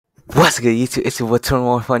What's good, YouTube? It's your boy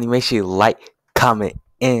T1F Funny. Make sure you like, comment,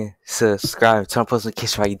 and subscribe. Turn on post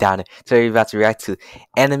notifications while you down there. Today we're about to react to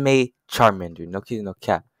Anime Charmander. No kidding, no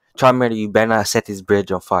cap. Charmander, you better not set this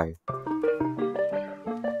bridge on fire.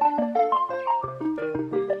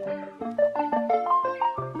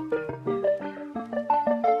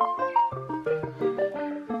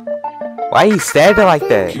 Why you standing like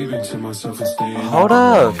that? Hold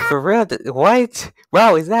up, for real? What,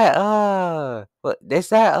 bro? Is that what? Is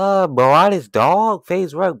that Barada's dog?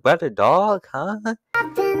 Phase Work Brother dog? Huh?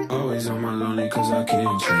 Always on my lonely 'cause I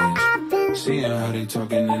can't change. Seeing how they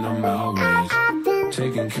talking and I'm outraged.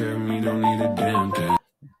 Taking care of me don't need a damn thing.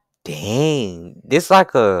 Dang, this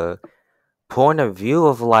like a point of view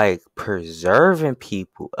of like preserving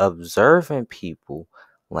people, observing people,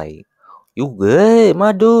 like. You good,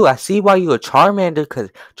 my dude? I see why you a Charmander, cause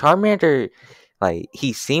Charmander, like,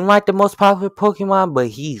 he seemed like the most popular Pokemon, but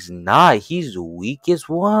he's not. He's the weakest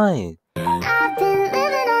one.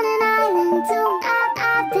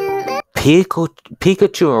 Pikachu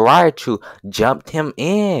and Raichu jumped him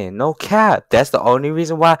in. No cap. That's the only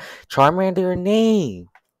reason why Charmander named.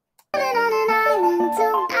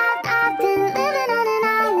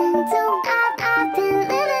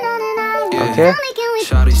 Okay.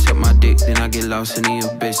 Shawty suck my dick, then I get lost in the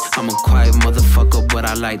abyss. I'm a quiet motherfucker, but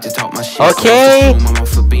I like to talk my shit. Okay. I'm off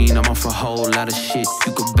for bean, I'm off for a whole lot of shit.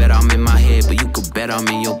 You could bet I'm in my head, but you could bet I'm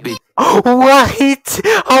in your bitch. What?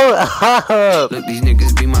 Hold up. Look, these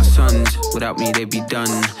niggas be my sons. Without me, they be done.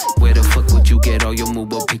 Where the fuck would you get all your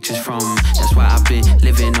Moobo pictures from? That's why I've been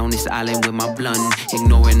living on this island with my blunt.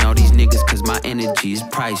 Ignoring all these niggas, cause my energy is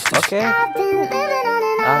priceless. Okay.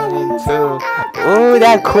 I'm into. Ooh,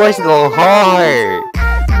 that chorus go hard.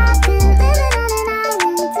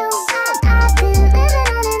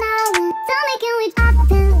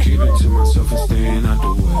 Keep it to myself and staying out the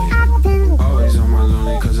way. Always on my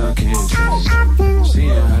lonely 'cause I can't change. Seeing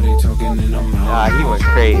how they talking and I'm out. Nah, he went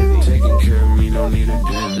crazy. Taking care of me don't need a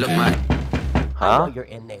damn. Look, my. Huh? I know you're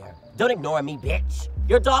in there. Don't ignore me, bitch.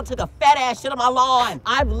 Your dog took a fat ass shit on my lawn.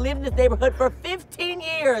 I've lived in this neighborhood for 15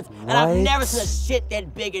 years, and I've never seen a shit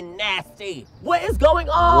that big and nasty. What is going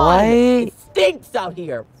on? What? It stinks out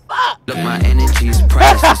here. Fuck. Look, my energy is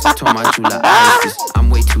priceless. Told my true love ISIS. I'm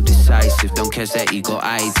way too decisive. Don't catch that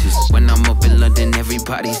ego-itis. When I'm up in London,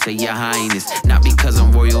 everybody say your highness. Not because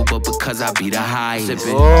I'm royal, but because I be the highest.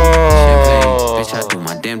 Sipping champagne, bitch, I do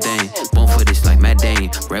my damn thing. Born for this like Matt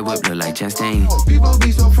Dane. Red whip look like Chastain. People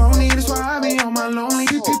be so phony, that's why I be on my lonely.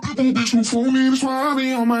 People be so phony, that's why I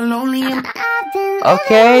be on my lonely.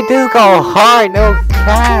 Okay, this go hard, no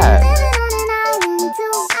cap.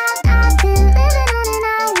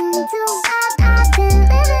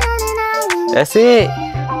 That's it.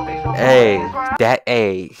 Hey,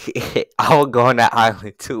 I will go on that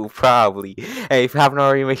island too, probably. Hey, if you haven't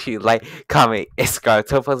already, make sure you like, comment, and subscribe.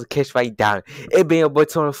 Tell us to catch right down. It been your boy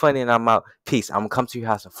Tony Funny, and I'm out. Peace. I'm gonna come to your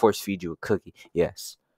house and force feed you a cookie. Yes.